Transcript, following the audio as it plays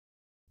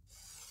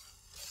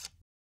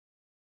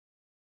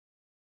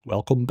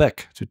Welcome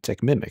back to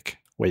TECHMIMIC,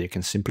 where you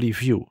can simply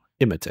view,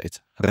 imitate,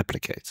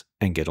 replicate,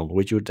 and get on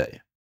with your day.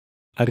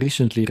 I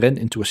recently ran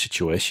into a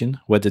situation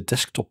where the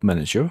desktop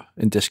manager,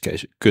 in this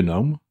case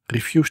GNOME,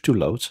 refused to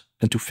load,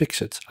 and to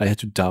fix it I had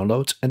to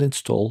download and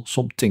install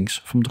some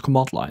things from the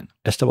command line.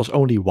 As there was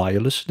only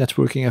wireless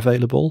networking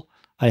available,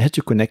 I had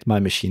to connect my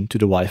machine to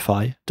the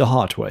Wi-Fi the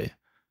hard way.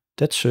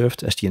 That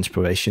served as the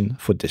inspiration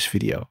for this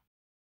video.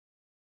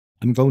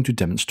 I'm going to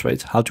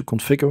demonstrate how to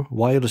configure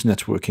wireless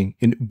networking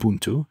in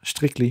Ubuntu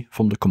strictly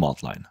from the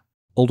command line.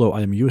 Although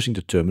I am using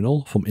the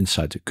terminal from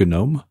inside the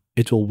GNOME,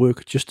 it will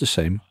work just the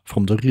same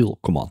from the real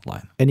command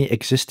line. Any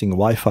existing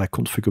Wi-Fi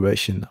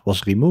configuration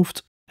was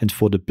removed, and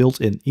for the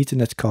built-in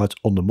Ethernet card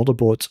on the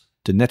motherboard,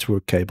 the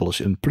network cable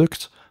is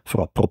unplugged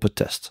for a proper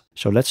test.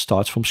 So let's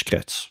start from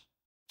scratch.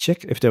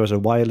 Check if there is a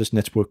wireless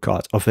network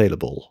card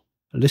available.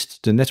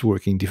 List the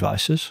networking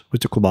devices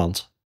with the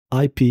command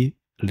IP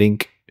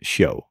link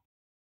show.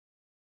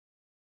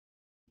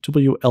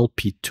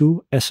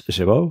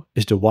 WLP2S0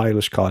 is the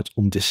wireless card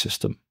on this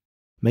system.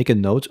 Make a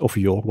note of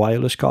your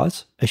wireless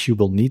card, as you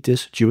will need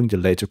this during the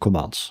later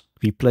commands.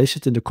 Replace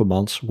it in the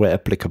commands where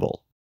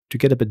applicable. To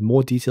get a bit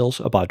more details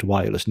about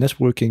wireless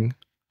networking,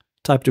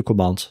 type the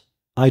command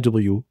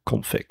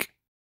iwconfig.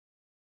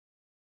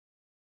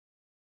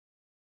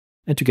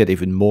 And to get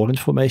even more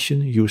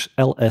information, use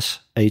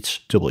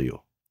lshw.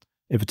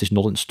 If it is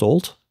not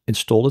installed,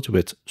 install it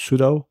with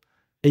sudo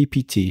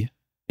apt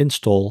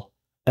install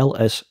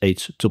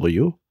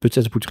lshw, but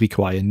that would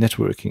require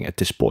networking at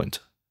this point,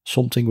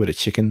 something with a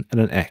chicken and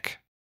an egg.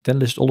 Then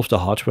list all of the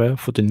hardware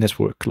for the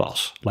network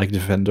class, like the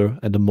vendor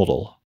and the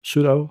model.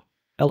 Sudo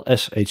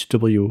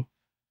lshw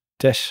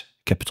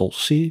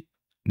 -C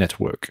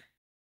network.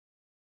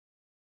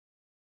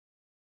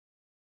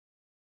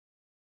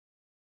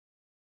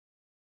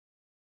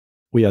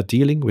 We are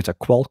dealing with a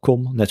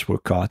Qualcomm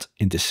network card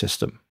in this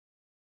system.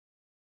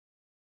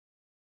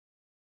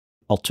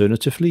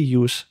 Alternatively,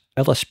 use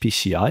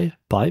LSPCI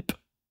pipe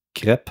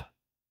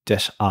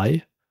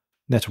grep-I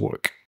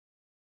network.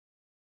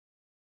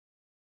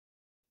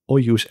 Or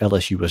use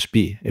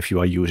LSUSB if you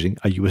are using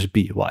a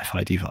USB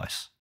Wi-Fi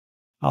device.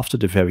 After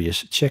the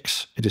various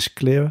checks, it is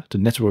clear the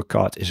network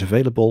card is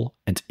available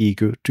and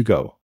eager to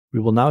go. We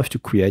will now have to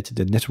create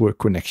the network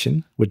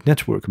connection with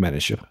Network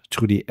Manager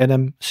through the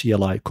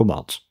nmcli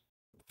command.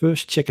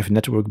 First, check if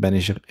Network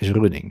Manager is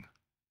running.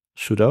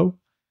 Sudo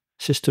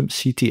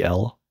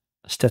systemctl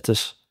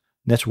status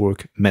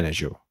Network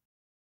Manager.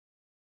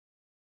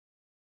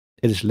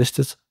 It is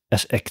listed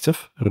as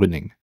active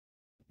running.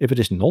 If it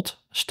is not,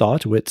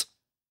 start with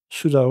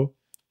sudo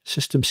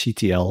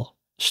systemctl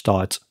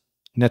start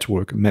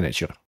Network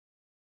Manager.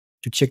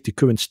 To check the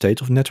current state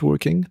of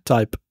networking,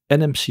 type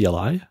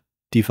nmcli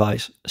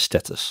device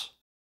status.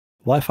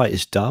 Wi-Fi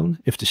is down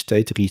if the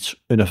state reads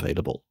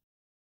unavailable.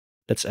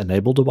 Let's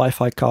enable the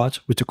Wi-Fi card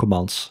with the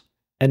commands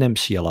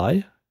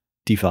nmcli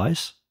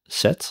device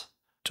set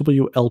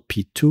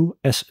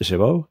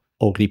WLP2S0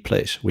 or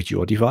replace with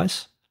your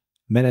device,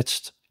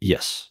 managed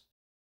yes.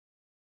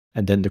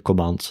 And then the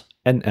command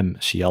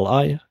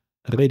nmcli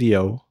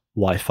radio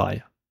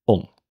Wi-Fi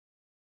on.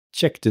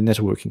 Check the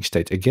networking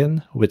state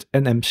again with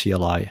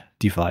nmcli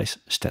device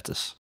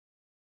status.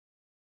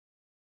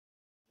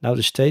 Now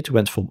the state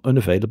went from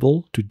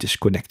unavailable to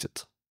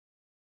disconnected.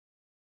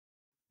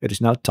 It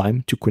is now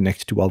time to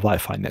connect to our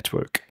Wi-Fi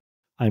network.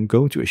 I am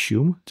going to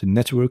assume the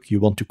network you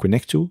want to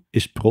connect to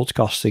is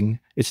broadcasting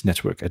its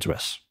network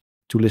address.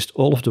 To list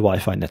all of the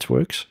Wi-Fi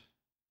networks,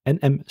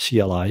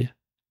 nmcli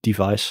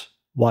device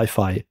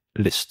Wi-Fi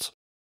list.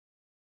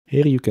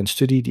 Here you can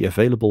study the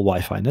available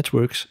Wi-Fi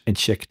networks and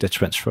check the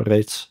transfer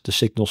rates, the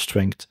signal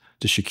strength,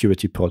 the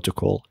security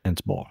protocol,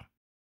 and more.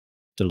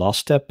 The last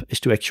step is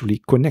to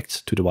actually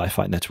connect to the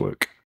Wi-Fi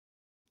network.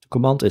 The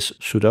command is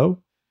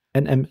sudo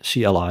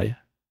nmcli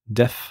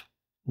def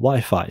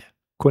Wi-Fi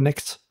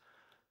connect,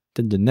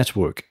 then the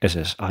network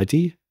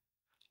SSID,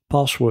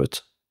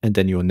 password, and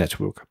then your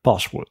network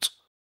password.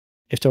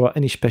 If there are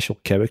any special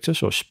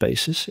characters or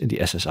spaces in the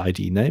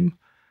SSID name,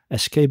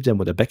 escape them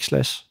with a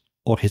backslash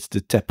or hit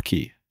the tab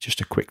key,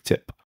 just a quick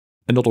tip.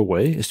 Another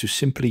way is to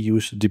simply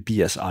use the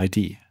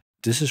BSID.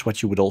 This is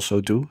what you would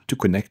also do to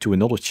connect to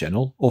another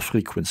channel or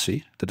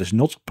frequency that is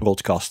not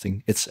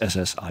broadcasting its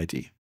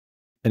SSID.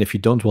 And if you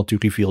don't want to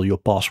reveal your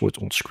password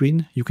on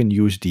screen, you can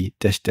use the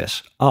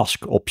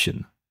 --ask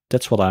option.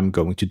 That's what I'm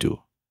going to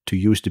do, to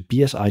use the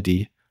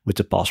BSID with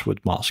the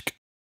password mask.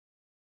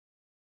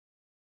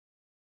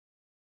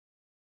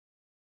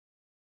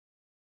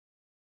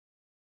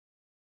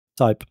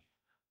 Type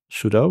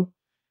sudo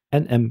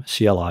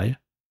nmcli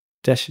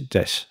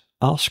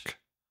 -ask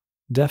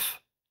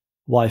def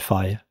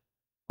Wi-Fi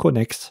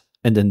connect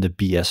and then the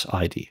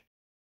BSID.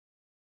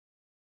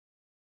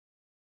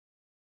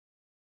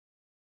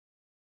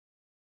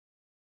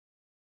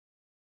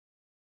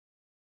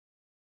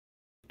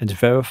 And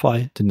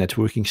verify the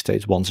networking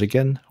state once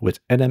again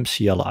with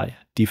nmcli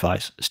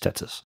device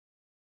status.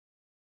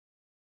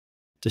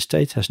 The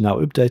state has now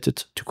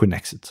updated to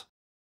connected.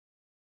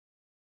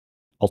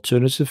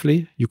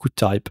 Alternatively, you could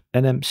type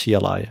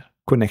nmcli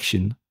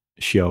connection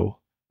show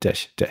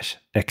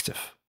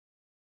 --active.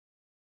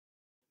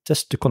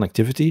 Test the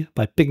connectivity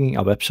by pinging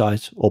a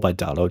website or by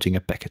downloading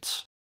a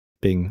packet.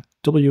 Ping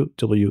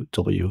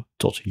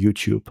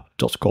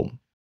www.youtube.com.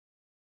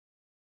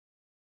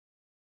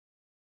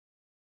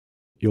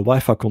 Your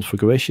Wi-Fi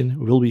configuration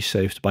will be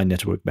saved by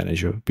Network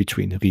Manager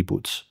between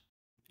reboots.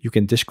 You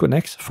can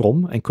disconnect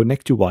from and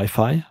connect to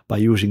Wi-Fi by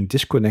using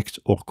disconnect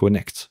or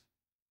connect.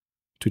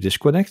 To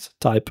disconnect,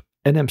 type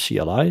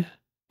nmcli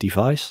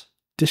device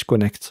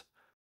disconnect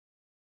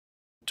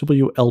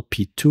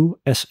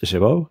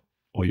WLP2S0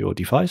 or your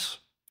device,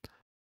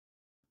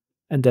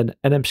 and then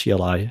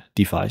nmcli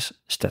device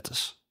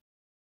status.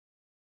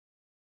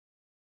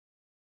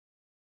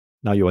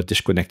 Now you are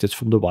disconnected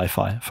from the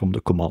Wi-Fi from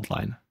the command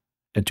line.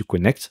 And to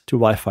connect to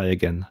Wi-Fi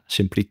again,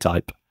 simply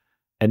type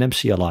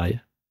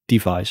nmcli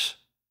device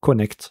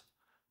connect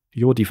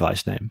your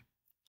device name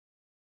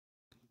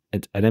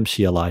and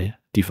nmcli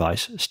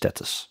device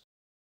status.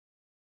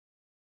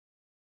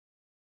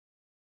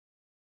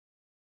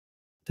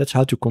 That's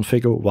how to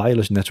configure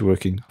wireless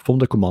networking from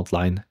the command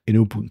line in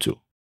Ubuntu.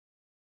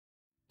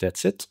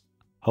 That's it.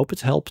 Hope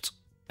it helped,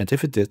 and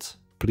if it did,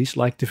 please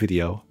like the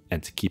video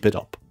and keep it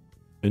up.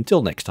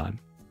 Until next time,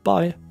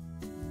 bye!